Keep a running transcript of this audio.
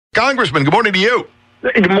Congressman, good morning to you.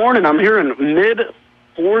 Good morning. I'm here in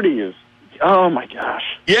mid-40s. Oh, my gosh.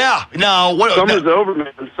 Yeah. Now, Summer's over,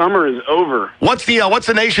 man. Summer is over. What's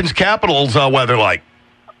the nation's capital's weather like?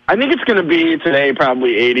 I think it's going to be today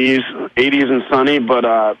probably 80s and sunny, but,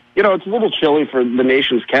 it's a little chilly for the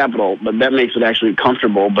nation's capital, but that makes it actually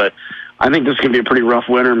comfortable. But I think this is going to be a pretty rough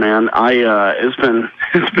winter, man. It's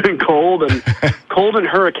been cold and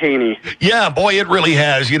hurricaney. Yeah, boy, it really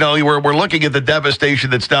has. You know, we're looking at the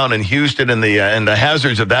devastation that's down in Houston and the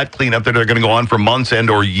hazards of that cleanup that are going to go on for months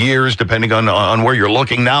and or years, depending on where you're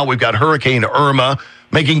looking. Now we've got Hurricane Irma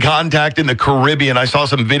making contact in the Caribbean. I saw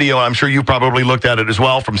some video, I'm sure you probably looked at it as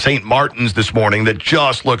well, from St. Martin's this morning that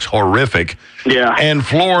just looks horrific. Yeah. And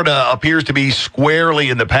Florida appears to be squarely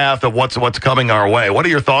in the path of what's coming our way. What are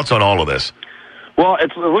your thoughts on all of this? Well,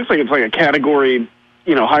 it looks like it's like a category,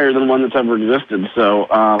 higher than one that's ever existed. So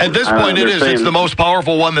at this point, it's the most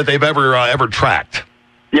powerful one that they've ever tracked.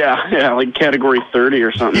 Yeah, like category 30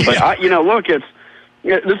 or something. But look, this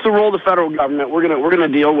is the role of the federal government. We're gonna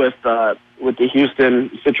deal with the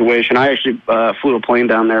Houston situation. I actually flew a plane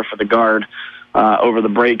down there for the Guard over the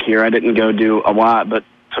break here. I didn't go do a lot, but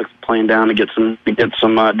took the plane down to do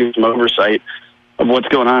some oversight of what's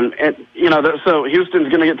going on. And so Houston's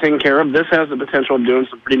going to get taken care of. This has the potential of doing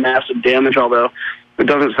some pretty massive damage, although it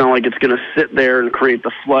doesn't sound like it's going to sit there and create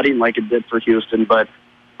the flooding like it did for Houston. But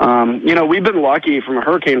we've been lucky from a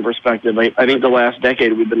hurricane perspective. I think the last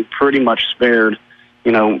decade we've been pretty much spared.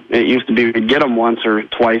 It used to be we'd get them once or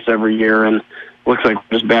twice every year, and looks like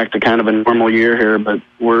we're just back to kind of a normal year here, but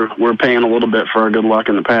we're paying a little bit for our good luck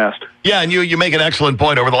in the past. Yeah, and you make an excellent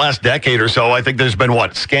point. Over the last decade or so, I think there's been,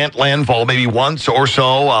 scant landfall maybe once or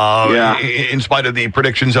so, in spite of the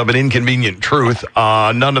predictions of an inconvenient truth.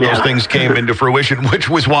 None of those things came into fruition, which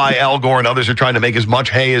was why Al Gore and others are trying to make as much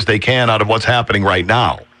hay as they can out of what's happening right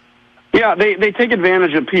now. Yeah, they take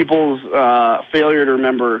advantage of people's failure to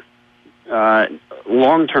remember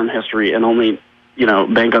long-term history and only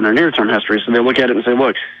bank on their near-term history. So they look at it and say,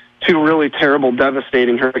 look, two really terrible,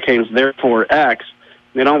 devastating hurricanes, therefore X.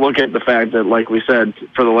 They don't look at the fact that, like we said,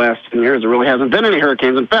 for the last 10 years, there really hasn't been any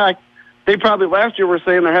hurricanes. In fact, they probably last year were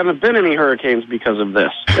saying there haven't been any hurricanes because of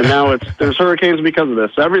this. And now there's hurricanes because of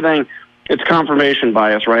this. Everything, it's confirmation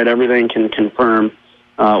bias, right? Everything can confirm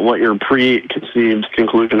what your preconceived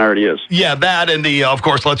conclusion already is. Yeah, that and of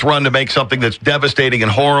course, let's run to make something that's devastating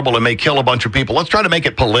and horrible and may kill a bunch of people. Let's try to make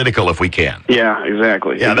it political if we can. Yeah,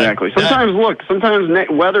 exactly. Sometimes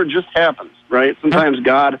weather just happens, right? Sometimes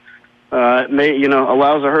God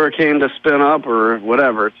allows a hurricane to spin up or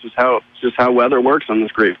whatever. It's just how weather works on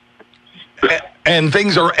this great. And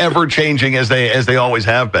things are ever changing as they always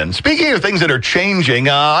have been. Speaking of things that are changing,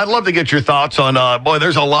 I'd love to get your thoughts on,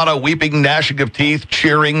 there's a lot of weeping, gnashing of teeth,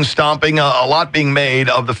 cheering, stomping, a lot being made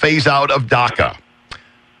of the phase out of DACA.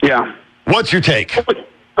 Yeah. What's your take?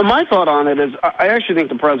 My thought on it is I actually think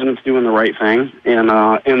the president's doing the right thing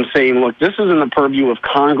and saying, look, this is in the purview of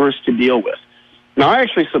Congress to deal with. Now, I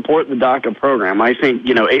actually support the DACA program. I think,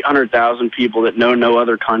 800,000 people that know no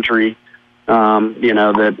other country,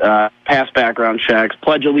 that pass background checks,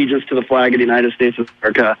 pledge allegiance to the flag of the United States of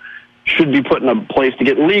America, should be put in a place to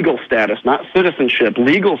get legal status, not citizenship,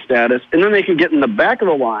 legal status, and then they can get in the back of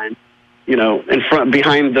the line,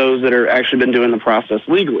 behind those that are actually been doing the process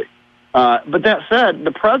legally. But that said,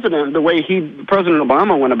 the president, President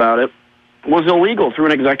Obama went about it, was illegal through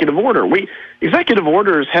an executive order. Executive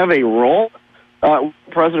orders have a role.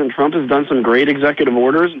 President Trump has done some great executive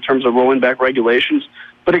orders in terms of rolling back regulations,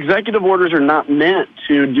 but executive orders are not meant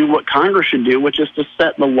to do what Congress should do, which is to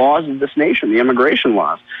set the laws of this nation, the immigration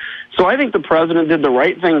laws. So I think the president did the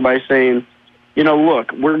right thing by saying,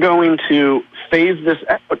 look, we're going to phase this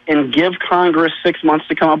out and give Congress 6 months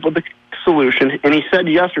to come up with a solution. And he said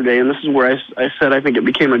yesterday, and this is where I said I think it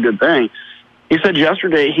became a good thing, he said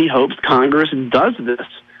yesterday he hopes Congress does this.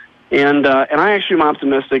 And I actually am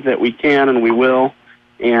optimistic that we can and we will.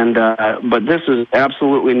 But this is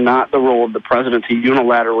absolutely not the role of the president to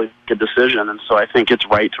unilaterally make a decision, and so I think it's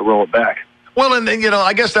right to roll it back. Well, and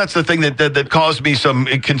I guess that's the thing that caused me some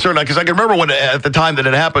concern, because I can remember when at the time that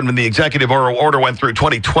it happened, when the executive order went through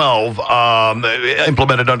 2012,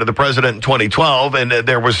 implemented under the president in 2012, and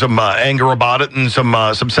there was some anger about it and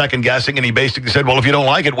some second guessing, and he basically said, well, if you don't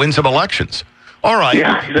like it, win some elections. All right.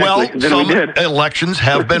 Yeah, exactly. Well, some elections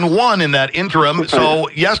have been won in that interim. So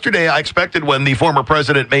yesterday I expected when the former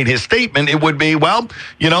president made his statement, it would be,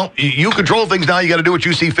 you control things now. You got to do what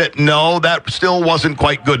you see fit. No, that still wasn't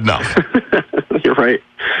quite good enough. You're right.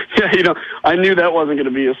 Yeah, I knew that wasn't going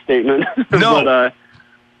to be a statement. No. But,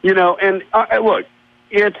 look,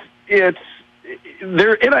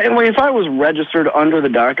 if I was registered under the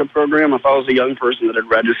DACA program, if I was a young person that had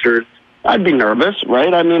registered, I'd be nervous,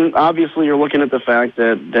 right? I mean, obviously you're looking at the fact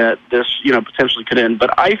that this, potentially could end.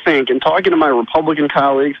 But I think, in talking to my Republican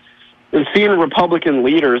colleagues and seeing Republican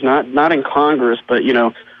leaders, not in Congress, but,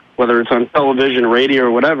 whether it's on television, radio,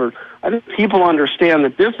 or whatever, I think people understand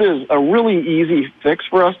that this is a really easy fix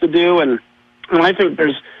for us to do. And I think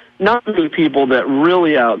there's not many people that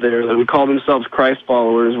really out there that would call themselves Christ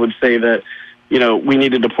followers would say that, we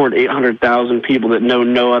need to deport 800,000 people that know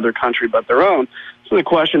no other country but their own. So the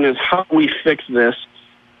question is, how do we fix this,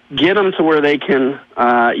 get them to where they can,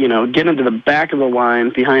 get into the back of the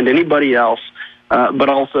line behind anybody else, but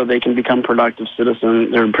also they can become productive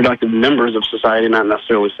citizens or productive members of society, not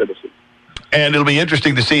necessarily citizens. And it'll be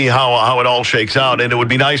interesting to see how it all shakes out. And it would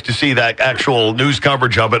be nice to see that actual news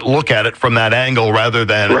coverage of it, look at it from that angle rather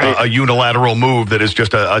than a unilateral move that is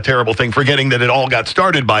just a terrible thing, forgetting that it all got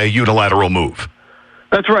started by a unilateral move.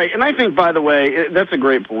 That's right. And I think, by the way, that's a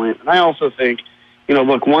great point. And I also think,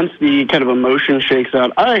 look, once the kind of emotion shakes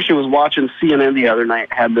out, I actually was watching CNN the other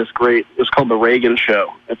night, had this it was called The Reagan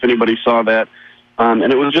Show, if anybody saw that. And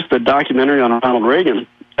it was just a documentary on Ronald Reagan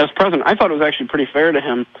as president. I thought it was actually pretty fair to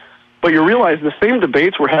him. But you realize the same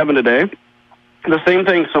debates we're having today, the same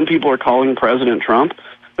thing some people are calling President Trump,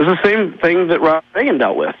 is the same thing that Ronald Reagan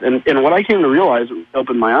dealt with. And what I came to realize, it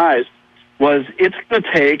opened my eyes, was it's going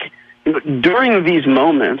to take, during these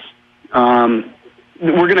moments, we're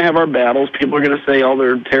going to have our battles. People are going to say all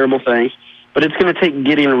their terrible things. But it's going to take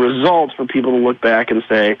getting results for people to look back and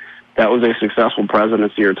say, that was a successful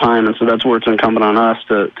presidency or time. And so that's where it's incumbent on us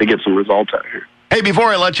to get some results out here. Hey, before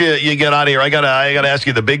I let you get out of here, I gotta ask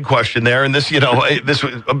you the big question there. And this,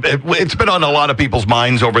 it's been on a lot of people's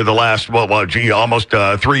minds over the last, almost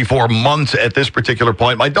 3-4 months at this particular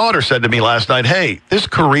point. My daughter said to me last night, "Hey, this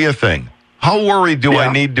Korea thing, how worried do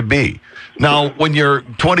I need to be?" Now, when your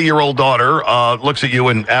 20-year-old daughter looks at you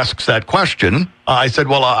and asks that question, I said,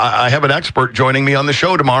 "Well, I have an expert joining me on the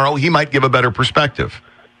show tomorrow. He might give a better perspective."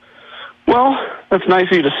 Well, that's nice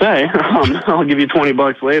of you to say. I'll give you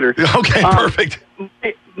 $20 later. Okay, perfect.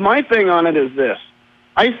 My thing on it is this.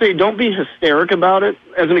 I say don't be hysteric about it.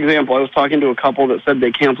 As an example, I was talking to a couple that said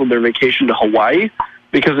they canceled their vacation to Hawaii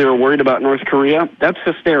because they were worried about North Korea. That's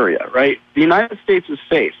hysteria, right? The United States is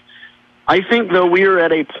safe. I think, though, we are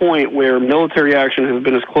at a point where military action has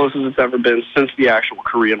been as close as it's ever been since the actual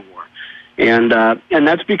Korean War. And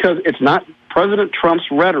that's because it's not President Trump's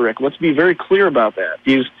rhetoric. Let's be very clear about that.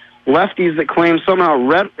 These lefties that claim somehow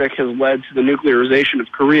rhetoric has led to the nuclearization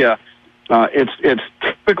of Korea, it's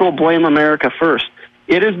typical blame America first.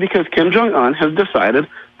 It is because Kim Jong-un has decided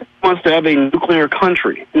he wants to have a nuclear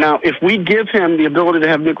country. Now, if we give him the ability to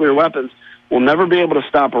have nuclear weapons, we'll never be able to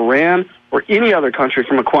stop Iran or any other country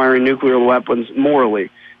from acquiring nuclear weapons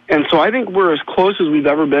morally. And so I think we're as close as we've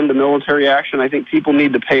ever been to military action. I think people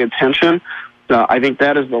need to pay attention. I think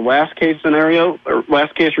that is the last case scenario, or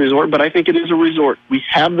last case resort, but I think it is a resort. We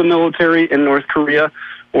have the military in North Korea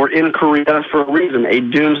or in Korea for a reason, a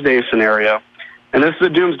doomsday scenario. And this is a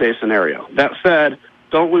doomsday scenario. That said,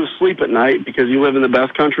 don't lose sleep at night because you live in the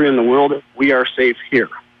best country in the world. We are safe here.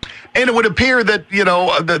 And it would appear that,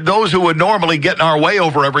 that those who would normally get in our way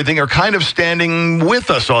over everything are kind of standing with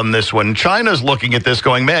us on this one. China's looking at this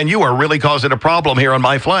going, man, you are really causing a problem here on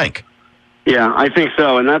my flank. Yeah, I think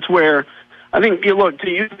so. And that's where I think, to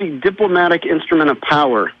use the diplomatic instrument of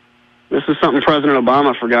power, this is something President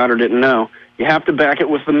Obama forgot or didn't know. You have to back it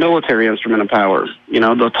with the military instrument of power.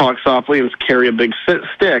 They'll talk softly and carry a big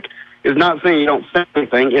stick. It's not saying you don't say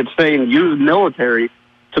anything. It's saying use military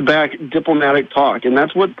to back diplomatic talk. And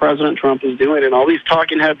that's what President Trump is doing. And all these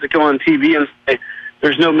talking heads that go on TV and say,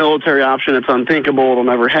 there's no military option, it's unthinkable, it'll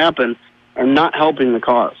never happen, are not helping the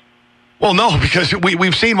cause. Well, no, because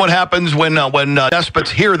we've seen what happens when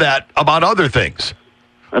despots hear that about other things.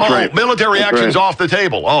 That's right. Military action's off the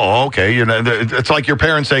table. Oh, okay. It's like your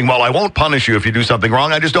parents saying, "Well, I won't punish you if you do something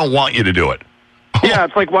wrong. I just don't want you to do it." Yeah,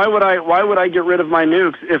 it's like why would I get rid of my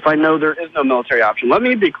nukes if I know there is no military option? Let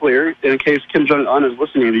me be clear, in case Kim Jong-un is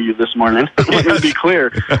listening to you this morning. Let me be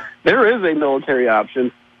clear. There is a military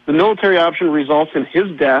option. The military option results in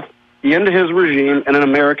his death, the end of his regime, and an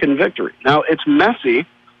American victory. Now, it's messy.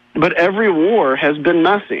 But every war has been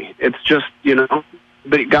messy. It's just,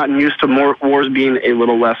 they've gotten used to more wars being a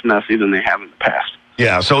little less messy than they have in the past.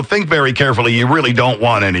 Yeah, so think very carefully. You really don't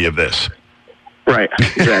want any of this. Right,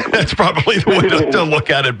 exactly. That's probably the way to look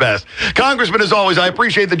at it best. Congressman, as always, I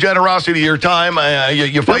appreciate the generosity of your time.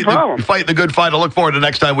 You fight the good fight. I look forward to the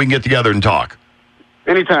next time we can get together and talk.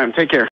 Anytime. Take care.